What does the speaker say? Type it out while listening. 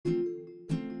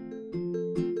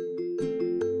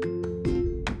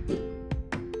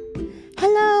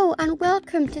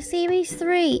welcome to Series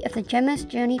 3 of the Gemma's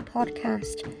Journey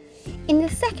podcast. In the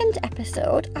second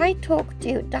episode, I talk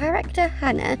to director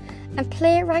Hannah and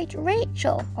playwright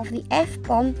Rachel of the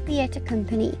F-Bomb Theatre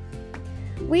Company.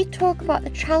 We talk about the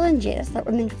challenges that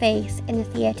women face in the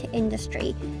theatre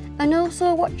industry and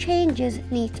also what changes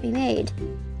need to be made.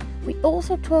 We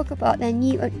also talk about their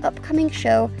new and upcoming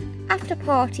show, After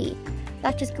Party,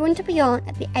 that is going to be on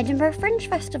at the Edinburgh Fringe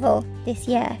Festival this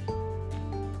year.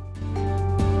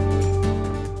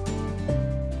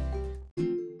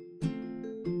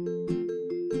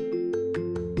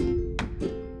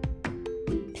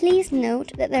 Please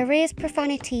note that there is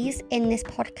profanities in this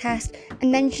podcast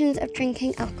and mentions of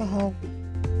drinking alcohol.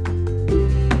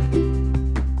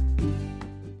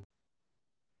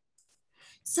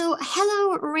 So,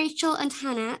 hello Rachel and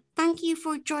Hannah. Thank you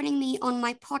for joining me on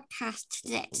my podcast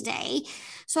today.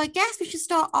 So I guess we should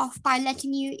start off by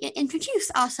letting you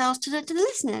introduce ourselves to the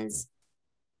listeners.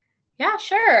 Yeah,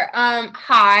 sure.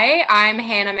 Hi, I'm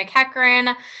Hannah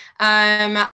McEachran.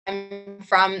 I'm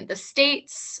from the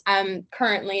States. I'm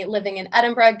currently living in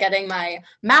Edinburgh, getting my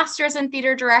master's in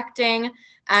theatre directing.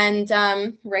 And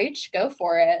Rach, go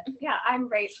for it. Yeah, I'm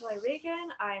Rachel O'Regan.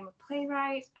 I'm a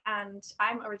playwright, and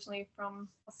I'm originally from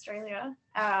Australia,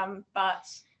 but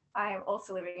I'm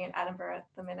also living in Edinburgh at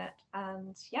the minute.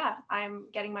 And yeah, I'm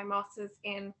getting my master's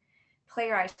in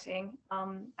playwriting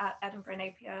at Edinburgh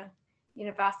Napier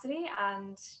University,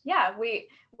 and yeah, we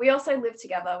also live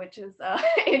together, which is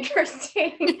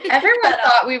interesting. Everyone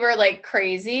thought we were like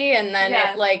crazy, and then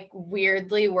it like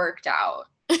weirdly worked out.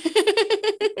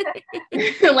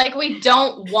 Like we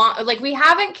don't want, like we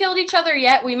haven't killed each other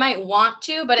yet. We might want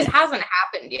to, but it hasn't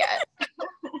happened yet.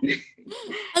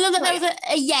 I love that there was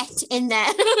a yet in there.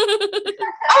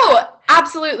 Oh,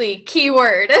 absolutely.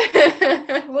 Keyword.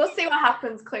 We'll see what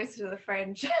happens closer to the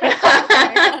fringe.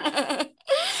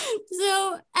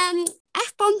 So,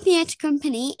 F-Bomb Theatre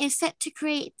Company is set to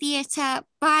create theatre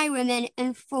by women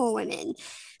and for women.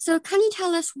 So can you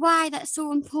tell us why that's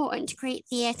so important to create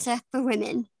theatre for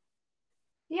women?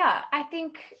 Yeah, I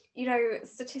think,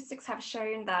 statistics have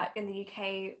shown that in the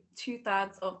UK,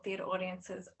 2/3 of theatre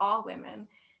audiences are women.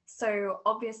 So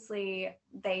obviously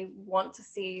they want to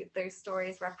see those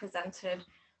stories represented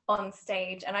on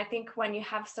stage. And I think when you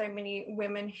have so many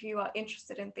women who are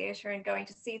interested in theatre and going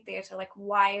to see theatre, like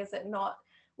why is it not,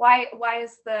 why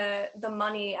is the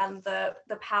money and the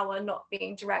power not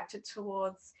being directed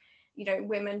towards,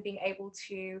 women being able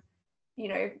to,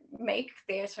 make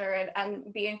theatre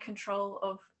and be in control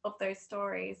of those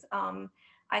stories.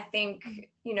 I think,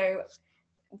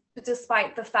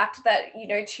 despite the fact that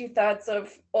 2/3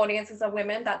 of audiences are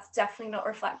women, that's definitely not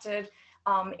reflected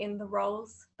in the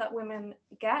roles that women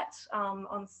get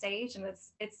on stage, and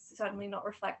it's certainly not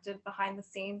reflected behind the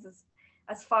scenes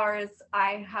as far as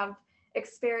I have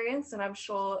experienced, and I'm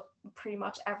sure pretty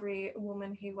much every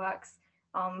woman who works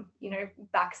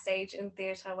backstage in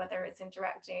theatre, whether it's in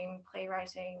directing,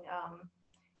 playwriting,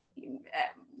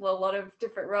 a lot of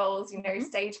different roles,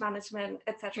 stage management,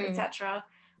 etc.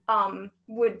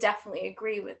 Would definitely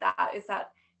agree with that, is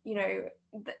that,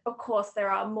 of course, there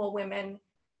are more women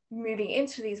moving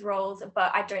into these roles,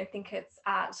 but I don't think it's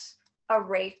at a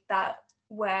rate that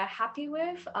we're happy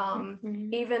with.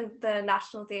 Even the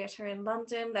National Theatre in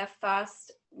London, their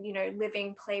first,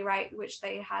 living playwright, which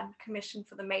they had commissioned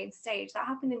for the main stage, that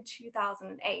happened in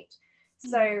 2008.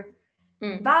 So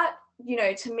that,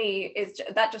 to me,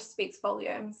 that just speaks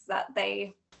volumes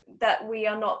that we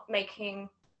are not making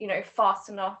fast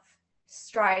enough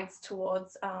strides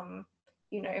towards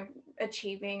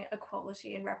achieving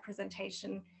equality and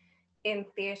representation in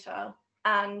theatre.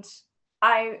 And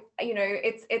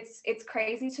it's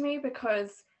crazy to me,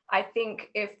 because I think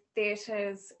if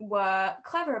theatres were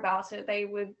clever about it, they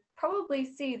would probably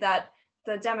see that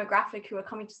the demographic who are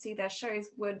coming to see their shows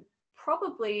would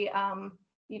probably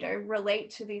relate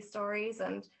to these stories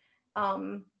and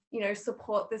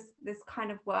support this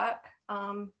kind of work.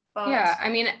 But yeah, I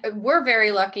mean, we're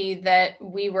very lucky that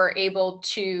we were able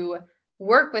to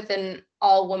work with an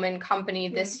all-woman company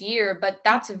this year, but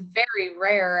that's very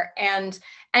rare. And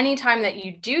anytime that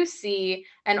you do see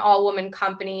an all-woman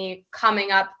company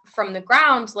coming up from the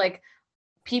ground, like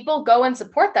people go and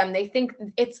support them. They think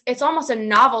it's almost a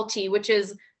novelty, which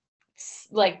is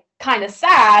like kind of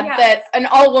sad that an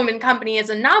all-woman company is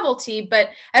a novelty,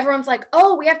 but everyone's like,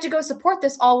 oh, we have to go support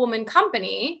this all-woman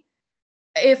company.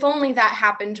 If only that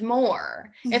happened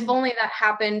more. If only that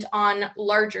happened on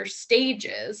larger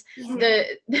stages.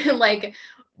 Like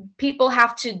people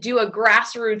have to do a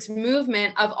grassroots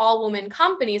movement of all-woman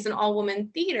companies and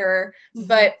all-woman theater,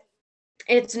 but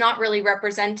it's not really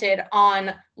represented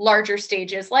on larger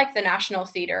stages like the National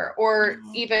Theatre or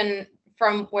even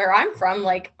from where I'm from,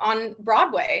 like on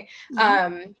Broadway.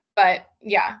 But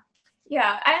yeah.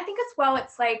 Yeah, and I think as well,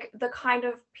 it's like the kind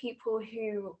of people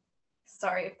who,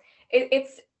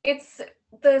 it's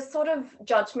the sort of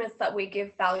judgments that we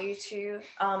give value to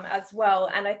as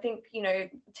well. And I think, you know,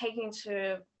 taking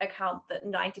into account that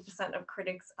 90% of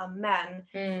critics are men,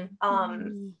 you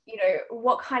know,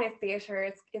 what kind of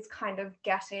theatre is kind of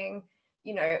getting,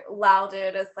 you know,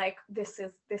 lauded as like, this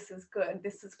is good,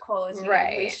 this is quality,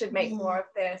 we should make more of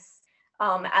this.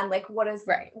 And like, what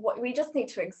we just need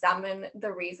to examine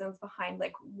the reasons behind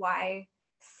like why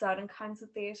certain kinds of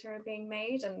theatre are being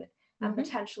made, and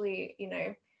potentially, you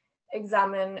know,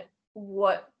 examine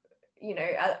what, you know,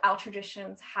 our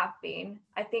traditions have been.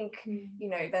 I think, you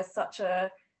know, there's such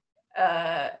a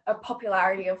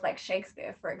popularity of like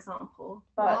Shakespeare, for example.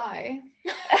 But why?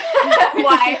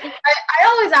 Why? I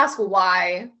always ask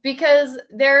why, because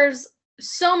there's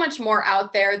so much more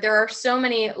out there. There are so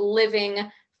many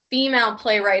living female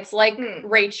playwrights like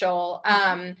Rachel,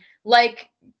 like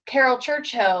Carol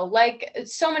Churchill, like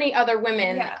so many other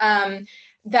women,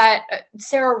 that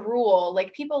Sarah Rule,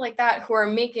 like people like that who are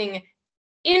making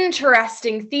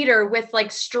interesting theater with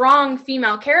like strong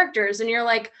female characters. And you're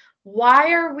like,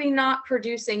 why are we not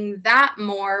producing that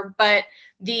more? But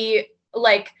the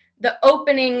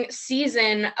opening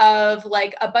season of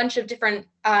like a bunch of different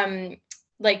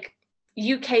like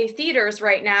UK theaters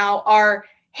right now are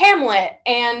Hamlet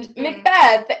and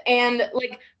Macbeth, and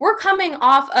like we're coming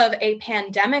off of a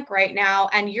pandemic right now,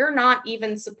 and you're not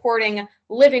even supporting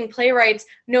living playwrights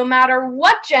no matter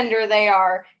what gender they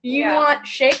are. You want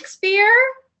Shakespeare?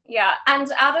 Yeah, and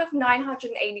out of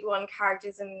 981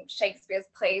 characters in Shakespeare's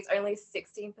plays, only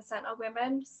 16% are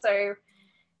women. So,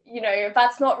 you know,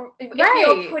 that's not, if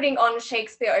you're putting on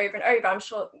Shakespeare over and over, I'm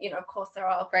sure, you know, of course there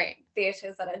are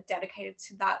theatres that are dedicated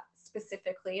to that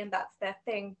specifically, and that's their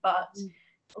thing, but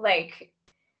like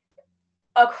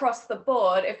across the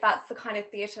board, if that's the kind of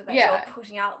theatre that you're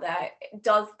putting out there,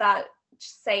 does that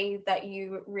say that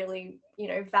you really, you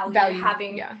know, value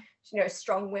having you know,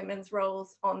 strong women's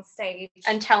roles on stage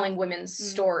and telling women's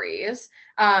stories?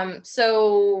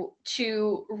 So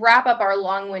to wrap up our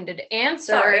long-winded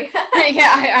answer,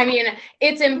 I mean,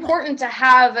 it's important to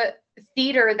have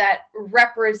theater that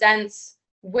represents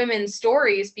women's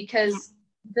stories, because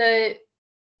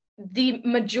the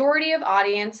majority of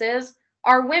audiences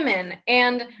are women,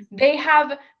 and they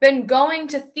have been going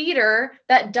to theater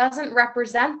that doesn't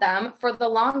represent them for the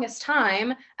longest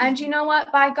time. And you know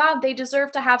what? By God, they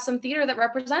deserve to have some theater that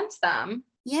represents them.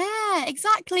 Yeah,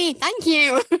 exactly. Thank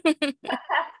you.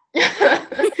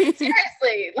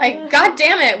 Seriously, like, God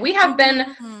damn it. We have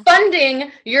been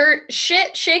funding your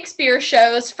shit Shakespeare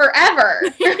shows forever.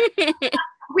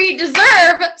 We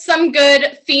deserve some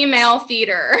good female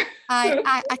theater.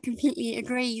 I completely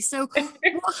agree. So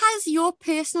what has your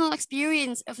personal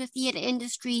experience of the theatre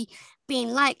industry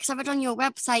been like? Because I've read on your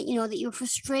website, you know, that you're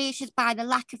frustrated by the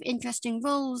lack of interesting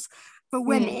roles for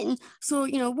women. So,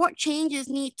 you know, what changes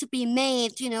need to be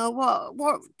made? You know,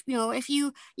 what you know, if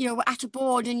you know, were at a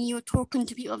board and you were talking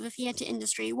to people of the theatre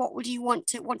industry, what would you want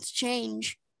to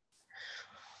change?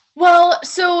 Well,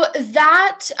 so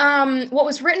that what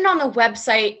was written on the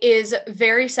website is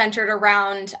very centered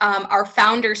around our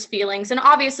founders' feelings. And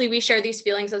obviously we share these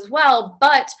feelings as well,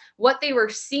 but what they were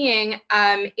seeing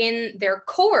in their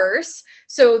course,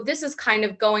 so this is kind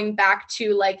of going back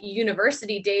to like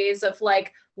university days of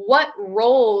like, what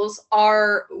roles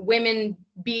are women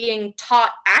being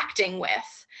taught acting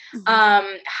with?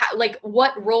 Like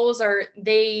what roles are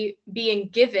they being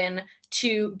given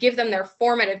to give them their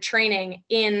formative training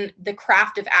in the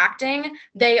craft of acting?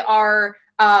 They are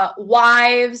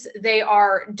wives, they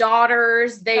are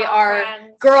daughters, they are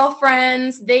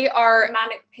girlfriends, they are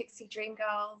manic pixie dream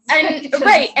girls, and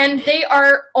and they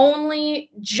are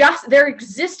only their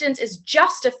existence is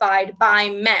justified by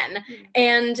men.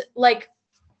 And like,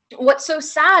 what's so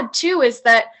sad too is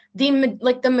that the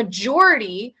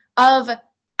majority of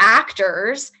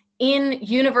actors in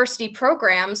university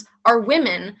programs are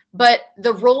women, but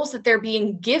the roles that they're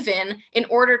being given in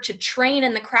order to train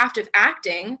in the craft of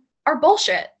acting are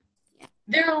bullshit.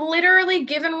 They're literally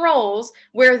given roles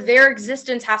where their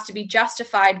existence has to be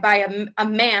justified by a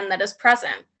man that is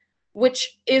present,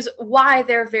 which is why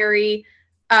they're very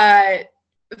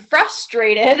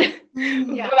frustrated.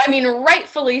 I mean,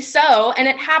 rightfully so. And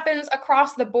it happens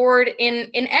across the board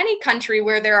in any country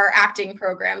where there are acting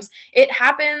programs. It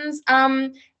happens,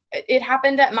 it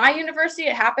happened at my university.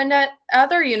 It happened at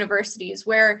other universities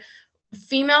where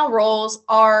female roles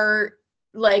are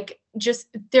like, just,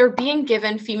 they're being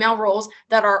given female roles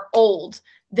that are old.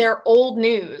 they're old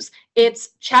news. It's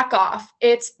Chekhov,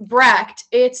 it's Brecht,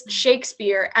 it's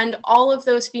Shakespeare, and all of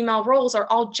those female roles are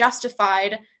all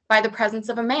justified by the presence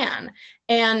of a man.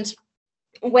 And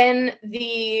when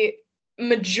the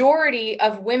majority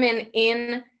of women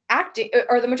in acting,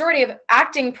 or the majority of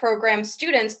acting program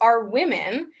students are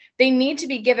women, they need to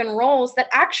be given roles that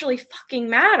actually fucking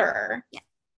matter. Yeah.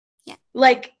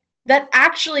 Like, that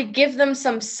actually give them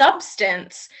some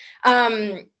substance.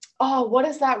 What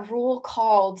is that rule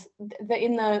called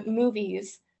in the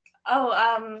movies?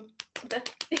 You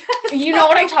know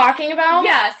what I'm talking about?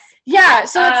 Yes. Yeah,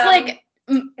 so it's like...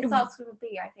 It starts with a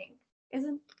B, I think.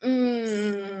 Isn't?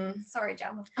 Sorry,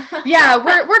 Gemma. Yeah,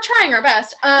 we're trying our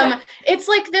best. It's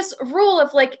like this rule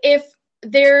of like, if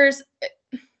there's...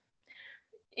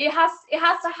 It has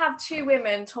to have two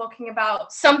women talking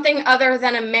about something other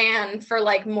than a man for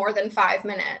like more than 5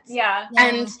 minutes. Yeah.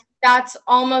 And that's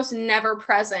almost never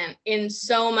present in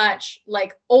so much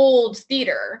like old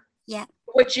theater. Yeah.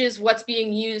 Which is what's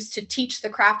being used to teach the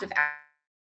craft of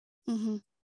acting. Mm-hmm.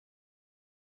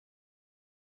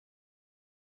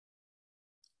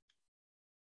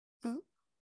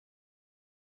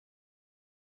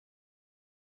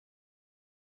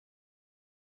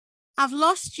 I've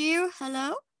lost you.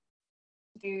 Hello?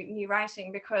 New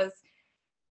writing because,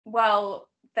 well,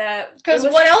 because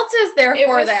what else is there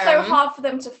for them? It was so hard for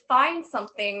them to find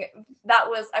something that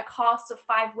was a cast of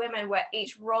 5 women where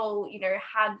each role,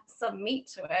 had some meat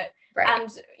to it. Right. And,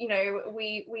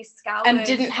 we scoured. And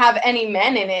didn't have any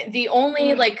men in it. The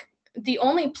only the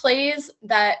only play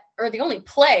that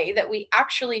we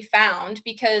actually found,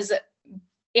 because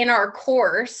in our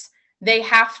course, they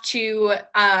have to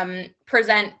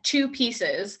present 2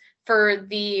 pieces for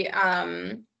the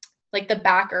the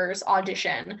backers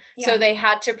audition. Yeah. So they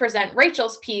had to present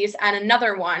Rachel's piece and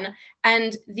another one.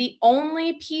 And the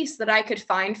only piece that I could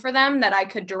find for them that I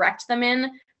could direct them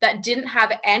in that didn't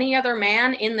have any other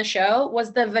man in the show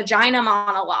was the vagina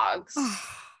monologues.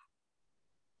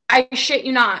 I shit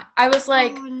you not. I was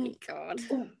like, oh my God.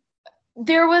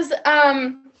 There was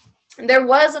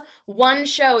one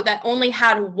show that only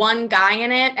had one guy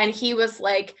in it, and he was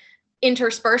like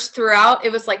interspersed throughout.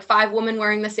 It was like 5 women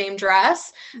wearing the same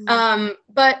dress. Mm-hmm.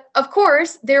 But of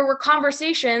course, there were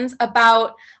conversations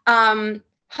about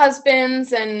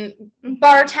husbands and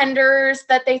bartenders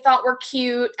that they thought were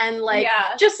cute, and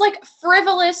just like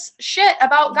frivolous shit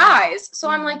about guys. So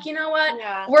I'm like, you know what?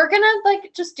 Yeah. We're gonna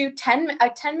like just do a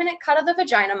 10-minute cut of the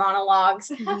vagina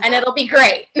monologues, and it'll be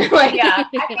great.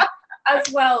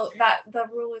 As well, that the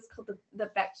rule is called the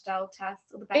Bechdel test.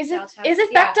 Or the Bechdel test. Is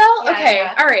it Bechdel? Yeah, okay,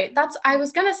 yeah. All right. I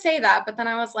was gonna say that, but then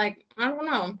I was like, I don't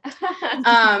know.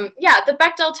 The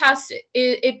Bechdel test.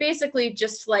 It basically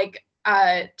just like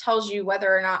tells you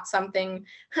whether or not something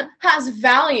has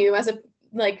value as a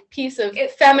piece of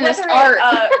feminist art.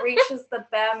 It reaches the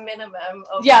bare minimum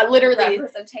of literally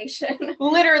representation.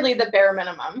 Literally the bare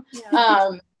minimum.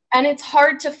 Yeah. And it's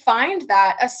hard to find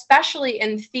that, especially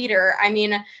in theater. I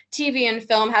mean, TV and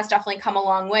film has definitely come a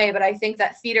long way, but I think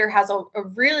that theater has a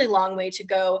really long way to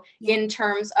go in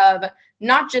terms of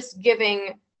not just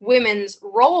giving women's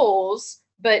roles,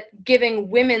 but giving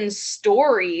women's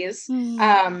stories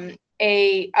a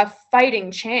fighting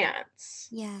chance.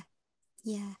 Yeah.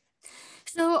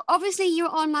 So obviously you're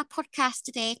on my podcast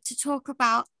today to talk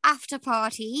about After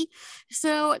Party.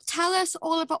 So tell us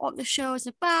all about what the show is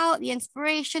about, the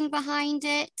inspiration behind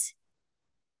it.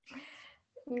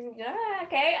 Yeah,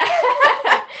 okay.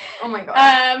 Oh my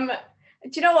God. Do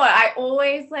you know what? I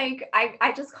always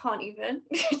I just can't even.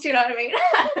 Do you know what I mean?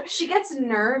 She gets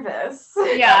nervous.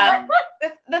 Yeah.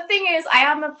 The thing is, I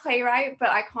am a playwright, but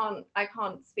I can't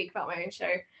speak about my own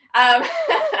show.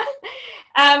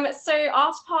 So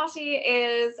After Party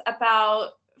is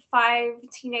about 5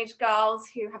 teenage girls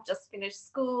who have just finished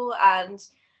school, and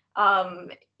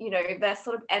they're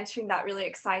sort of entering that really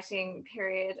exciting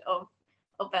period of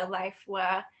their life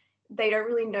where they don't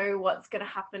really know what's going to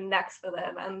happen next for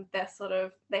them, and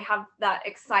they have that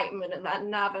excitement and that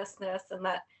nervousness and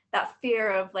that fear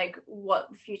of like what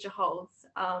the future holds.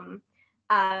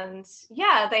 And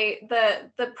yeah,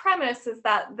 the premise is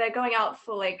that they're going out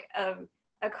for like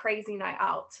a crazy night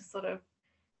out to sort of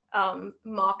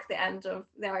mark the end of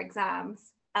their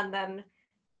exams, and then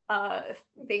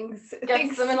things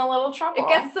gets them in a little trouble. It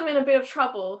gets them in a bit of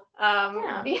trouble.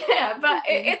 But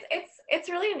it's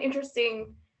really an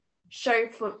interesting show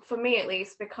for me, at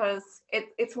least, because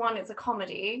it's a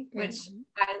comedy, which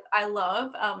I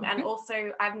love, and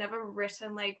also I've never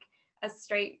written like a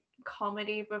straight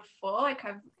comedy before. Like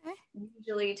I've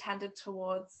usually tended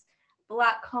towards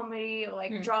Black comedy or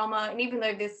like drama, and even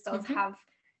though this does have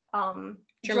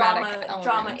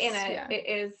drama in it, it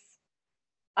is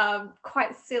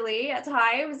quite silly at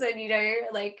times, and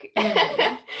like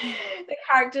Mhm. the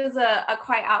characters are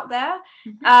quite out there.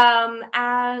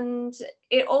 And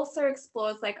it also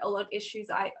explores like a lot of issues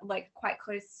I like quite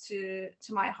close to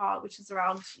my heart, which is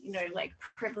around like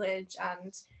privilege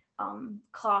and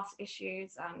class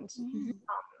issues, and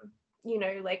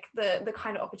like the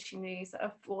kind of opportunities that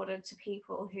are afforded to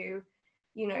people who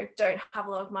don't have a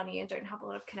lot of money and don't have a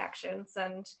lot of connections.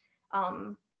 And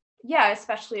yeah,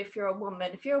 especially if you're a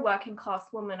woman, if you're a working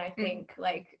class woman, I think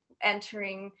like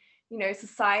entering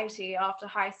society after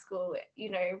high school,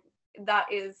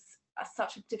 that is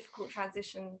such a difficult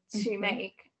transition to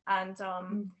make. And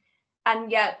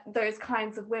yet those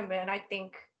kinds of women, I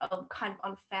think, are kind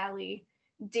of unfairly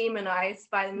demonized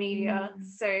by the media.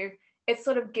 So it's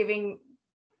sort of giving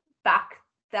back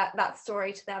that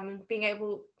story to them and being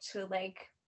able to like,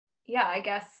 yeah, I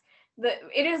guess that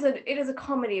it is a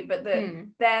comedy, but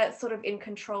they're sort of in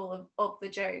control of the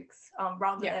jokes,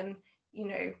 rather than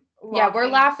we're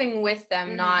laughing with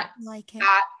them, not like it.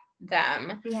 at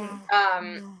them.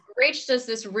 Rach does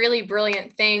this really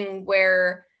brilliant thing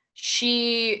where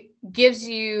she gives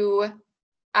you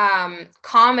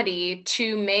comedy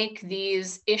to make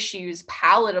these issues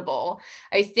palatable.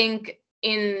 I think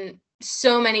in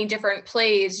so many different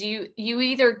plays, you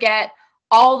either get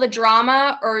all the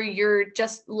drama or you're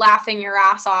just laughing your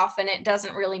ass off and it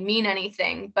doesn't really mean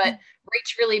anything. But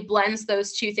Rach really blends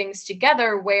those two things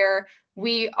together, where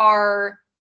we are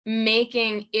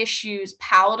making issues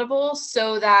palatable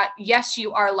so that, yes,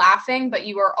 you are laughing, but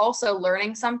you are also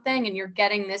learning something, and you're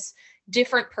getting this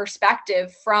different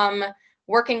perspective from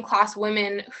working class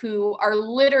women who are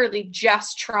literally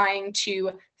just trying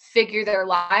to figure their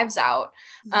lives out.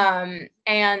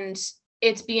 And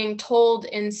it's being told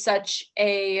in such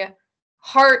a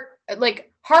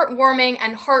heartwarming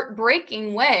and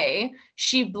heartbreaking way.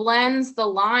 She blends the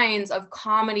lines of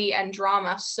comedy and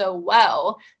drama so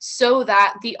well, so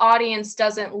that the audience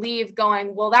doesn't leave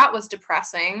going, well, that was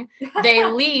depressing. They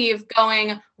leave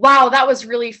going, wow, that was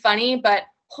really funny, but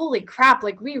holy crap,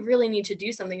 like we really need to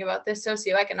do something about this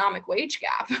socioeconomic wage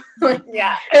gap.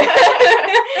 Yeah.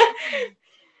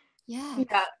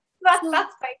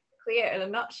 That's basically it in a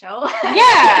nutshell.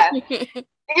 Yeah.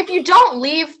 If you don't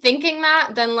leave thinking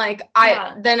that, then like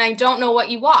I don't know what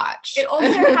you watch. It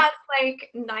also has like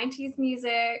 90s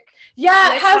music.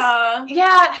 Yeah, it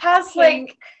has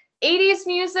like 80s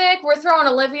music. We're throwing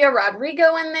Olivia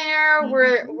Rodrigo in there.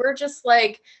 We're just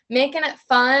like making it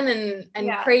fun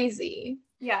and crazy.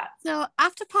 Yeah. So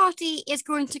After Party is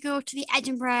going to go to the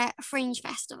Edinburgh Fringe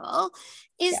Festival.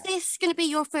 Is this going to be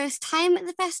your first time at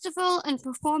the festival and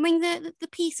performing the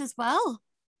piece as well?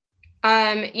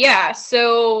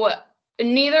 So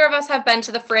neither of us have been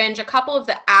to the Fringe. A couple of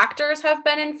the actors have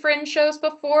been in Fringe shows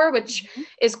before, which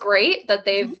is great that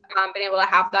they've been able to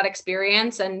have that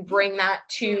experience and bring that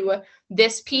to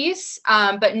this piece.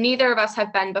 But neither of us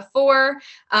have been before.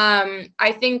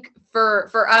 I think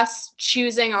for us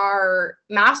choosing our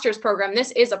master's program,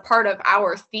 this is a part of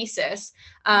our thesis.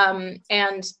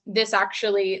 And this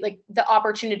actually, like the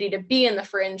opportunity to be in the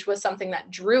Fringe was something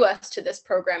that drew us to this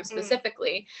program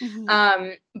specifically.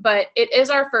 But it is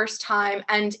our first time,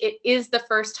 and it is the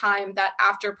first time that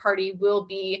After Party will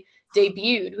be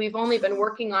debuted. We've only been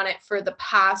working on it for the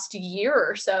past year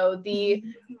or so. The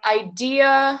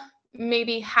idea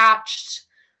maybe hatched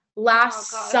last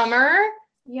summer.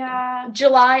 Yeah.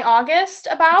 July, August,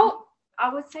 about.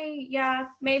 I would say,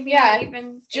 maybe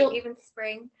even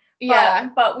spring.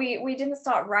 But we didn't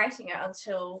start writing it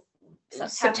until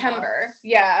September.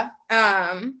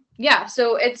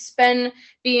 So it's been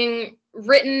being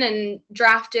written and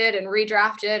drafted and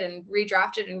redrafted and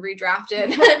redrafted and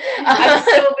redrafted. I'm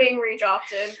still being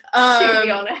redrafted, to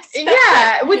be honest.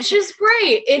 Which is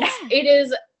great.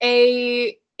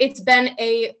 It's been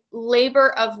a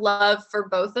labor of love for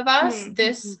both of us.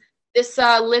 This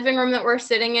living room that we're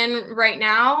sitting in right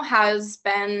now has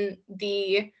been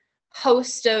the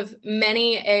host of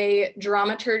many a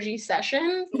dramaturgy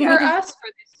session for us for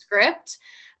this script.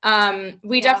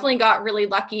 We definitely got really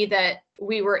lucky that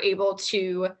we were able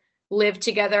to live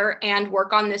together and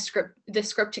work on this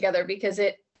script together, because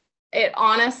it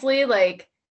honestly, like,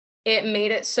 it made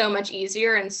it so much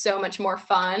easier and so much more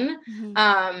fun.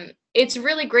 It's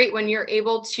really great when you're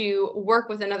able to work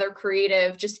with another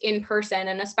creative just in person,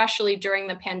 and especially during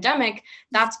the pandemic,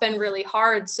 that's been really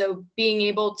hard. So being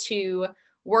able to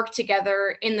work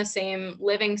together in the same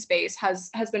living space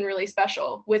has been really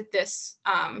special with this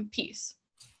piece.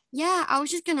 Yeah, I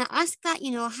was just going to ask that,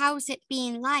 how's it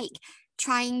been like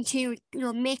trying to,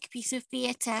 make a piece of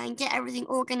theatre and get everything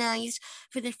organised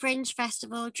for the Fringe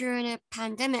Festival during a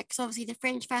pandemic. Because obviously the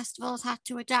Fringe Festivals had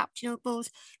to adapt, both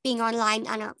being online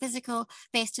and a physical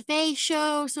face-to-face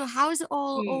show. So how's it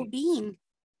all been?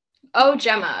 Oh,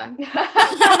 Gemma.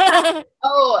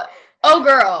 Oh,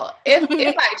 girl.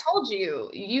 If I told you,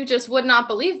 you just would not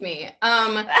believe me.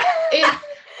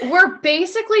 We're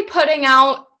basically putting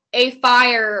out a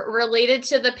fire related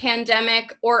to the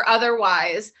pandemic or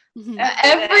otherwise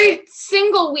every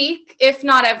single week, if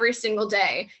not every single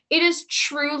day. It is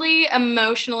truly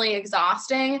emotionally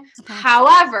exhausting.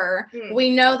 However,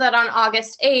 we know that on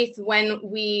August 8th, when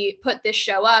we put this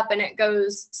show up and it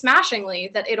goes smashingly,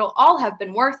 that it'll all have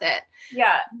been worth it.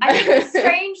 Yeah, I think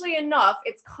strangely enough,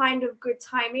 it's kind of good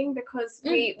timing because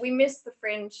we missed the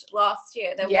Fringe last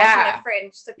year. There wasn't a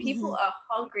Fringe, so people are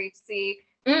hungry to see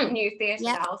new theatre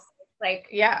now. So, like,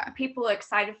 people are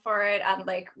excited for it, and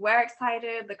like we're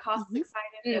excited. The cast is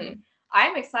excited, and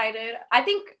I'm excited. I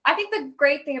think the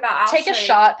great thing about our take a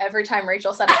shot every time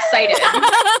Rachel said excited.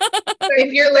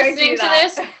 If you're listening to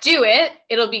this, do it.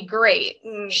 It'll be great.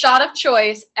 Shot of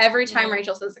choice every time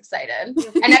Rachel says excited, and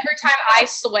every time I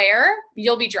swear,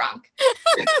 you'll be drunk.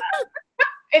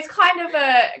 It's kind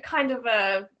of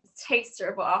a taster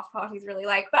of what after parties really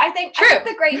like. But I think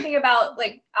the great thing about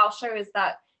like our show is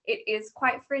that it is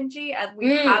quite fringy, and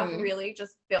we have really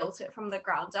just built it from the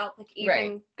ground up. Like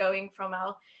even going from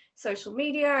our social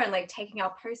media and like taking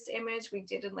our poster image we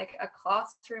did in like a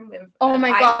classroom with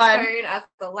iPhone as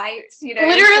the light,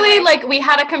 literally so, like we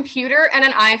had a computer and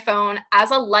an iPhone as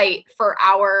a light for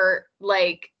our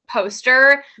like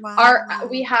poster.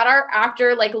 We had our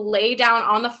actor like lay down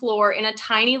on the floor in a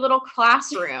tiny little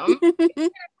classroom.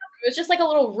 It was just like a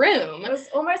little room. It was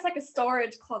almost like a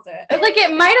storage closet. Like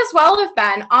it might as well have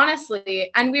been,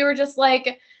 honestly. And we were just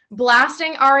like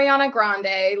blasting Ariana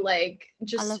Grande, like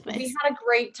just we had a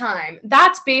great time.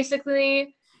 That's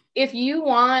basically, if you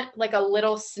want like a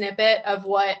little snippet of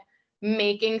what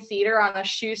making theater on a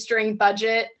shoestring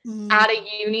budget at a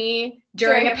uni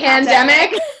during a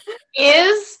pandemic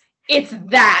is, it's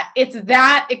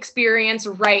that experience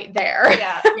right there.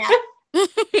 Fun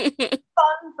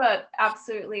but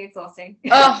absolutely exhausting.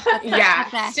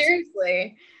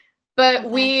 Seriously. But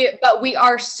we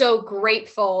are so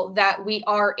grateful that we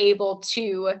are able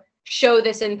to show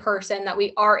this in person, that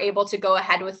we are able to go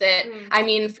ahead with it. I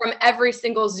mean, from every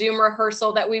single Zoom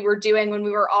rehearsal that we were doing when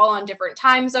we were all on different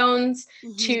time zones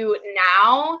to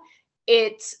now,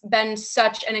 it's been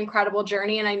such an incredible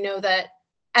journey. And I know that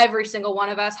every single one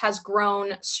of us has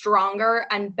grown stronger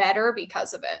and better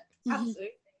because of it. Absolutely.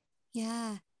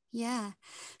 Yeah.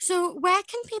 So where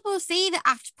can people see the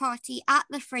after party at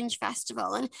the Fringe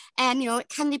Festival? And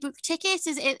can they book tickets?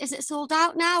 Is it sold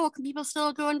out now, or can people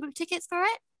still go and book tickets for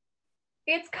it?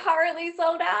 It's currently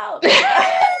sold out. That's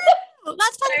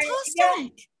fantastic. Yeah.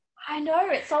 I know,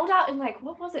 it sold out in like,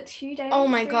 what was it, 2 days? Oh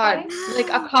my God, like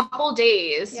a couple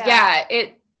days.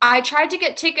 I tried to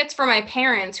get tickets for my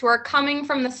parents who are coming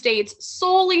from the States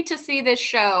solely to see this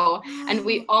show, and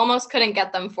we almost couldn't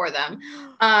get them for them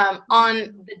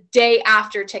on the day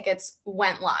after tickets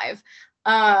went live.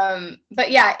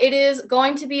 But yeah, it is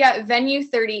going to be at Venue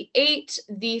 38,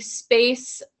 the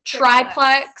Space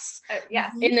Triplex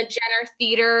in the Jenner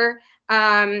Theater,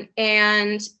 and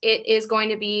it is going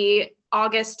to be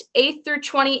August 8th through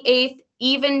 28th,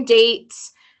 even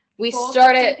dates. We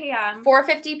start at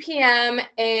 4:50 p.m.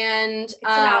 and it's an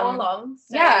hour long.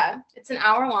 So. Yeah, it's an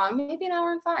hour long, maybe an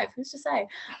hour and 5. Who's to say?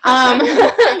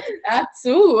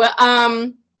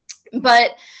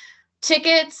 But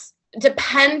tickets,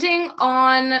 depending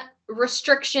on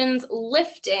restrictions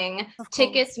lifting,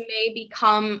 tickets may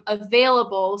become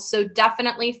available. So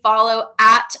definitely follow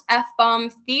at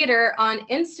FBomb Theater on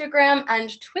Instagram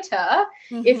and Twitter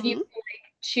if you would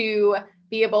like to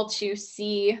be able to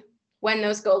see when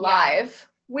those go live.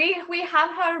 We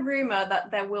have heard a rumor that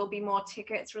there will be more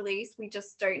tickets released. We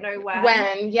just don't know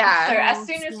when. So as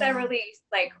soon as they're released,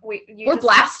 like we're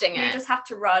blasting it. You just have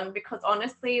to run, because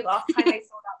honestly, last time they sold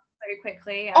out so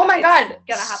quickly. And oh my God, it's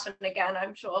gonna happen again,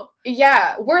 I'm sure.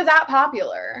 Yeah, we're that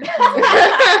popular.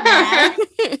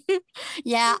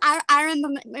 I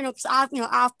remember, because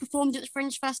I've performed at the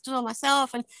Fringe Festival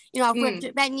myself, and I've worked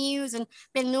at venues and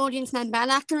been an audience member,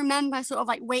 and I can remember sort of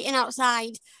like waiting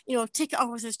outside, ticket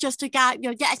offices just to get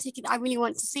a ticket that I really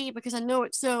want to see, because I know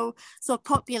it's so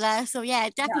popular. So yeah,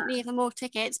 definitely for more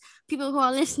tickets, people who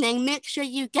are listening, make sure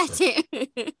you get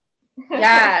it.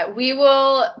 Yeah, we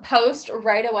will post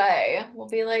right away. We'll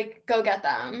be like, go get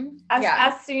them.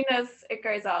 As soon as it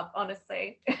goes up,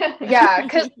 honestly. Yeah,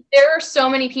 because there are so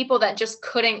many people that just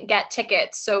couldn't get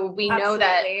tickets. So we know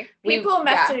that people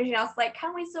messaging us like,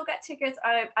 can we still get tickets?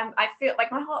 I feel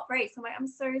like my heart breaks. I'm like, I'm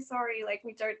so sorry. Like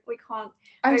we can't.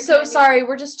 I'm so sorry.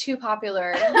 We're just too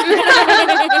popular.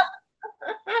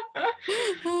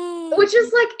 Which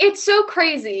is like, it's so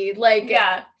crazy. Like,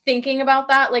 thinking about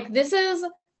that, like this is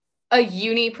a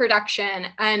uni production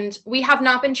and we have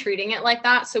not been treating it like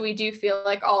that. So we do feel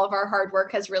like all of our hard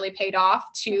work has really paid off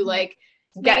to like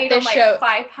get this show.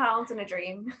 £5 in a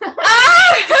dream.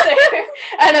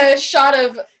 And a shot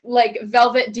of like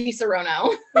Velvet Di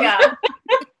Serono. Yeah.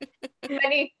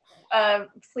 Many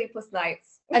sleepless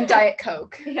nights. And Diet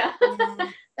Coke. Yeah.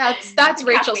 That's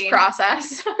Rachel's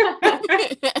process.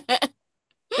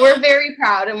 We're very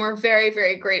proud and we're very,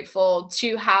 very grateful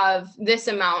to have this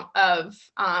amount of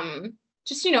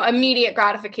just, immediate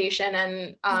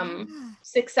gratification and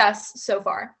success so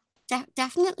far.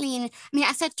 Definitely. And I mean,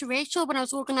 I said to Rachel when I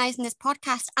was organising this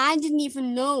podcast, I didn't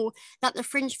even know that the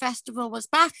Fringe Festival was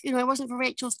back. It wasn't for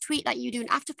Rachel's tweet that you do an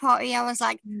after party. I was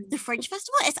like, the Fringe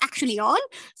Festival, it's actually on.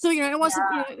 So, it wasn't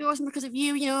it wasn't because of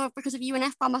you, because of you and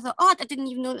F-Bomb. I thought, I didn't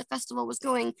even know the festival was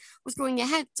going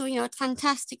ahead. So, it's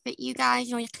fantastic that you guys,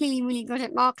 you're clearly really good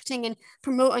at marketing and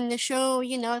promoting the show.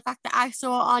 The fact that I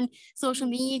saw it on social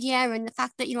media and the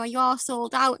fact that, you're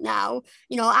sold out now,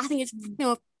 I think it's,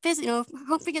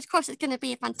 hopefully fingers crossed it's going to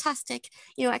be a fantastic,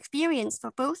 experience for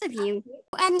both of you.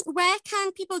 Where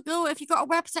can people go if you've got a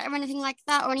website or anything like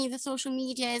that, or any of the social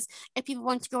medias, if people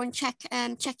want to go and check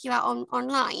you out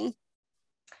online?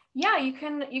 Yeah, you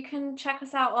can check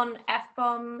us out on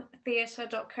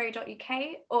fbombtheatre.co.uk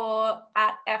or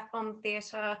at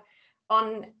fbombtheatre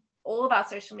on all of our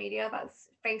social media. That's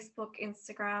Facebook,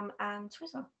 Instagram, and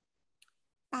Twitter.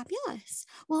 Fabulous.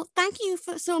 Well, thank you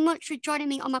so much for joining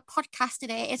me on my podcast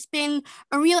today. It's been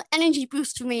a real energy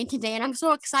boost for me today, and I'm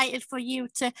so excited for you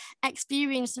to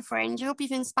experience the Fringe. I hope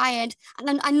you've inspired,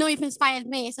 and I know you've inspired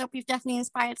me, so I hope you've definitely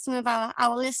inspired some of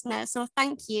our listeners. So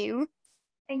thank you.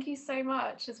 Thank you so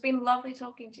much. It's been lovely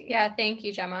talking to you. Yeah, thank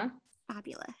you, Gemma.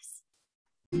 Fabulous.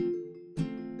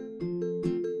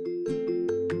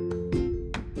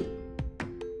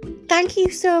 Thank you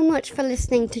so much for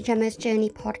listening to Gemma's Journey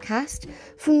podcast.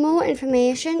 For more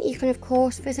information, you can of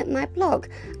course visit my blog.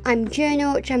 I'm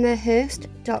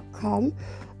journogemmahurst.com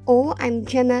or I'm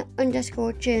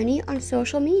Gemma_Journey on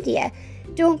social media.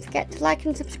 Don't forget to like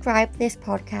and subscribe to this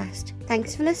podcast.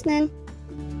 Thanks for listening.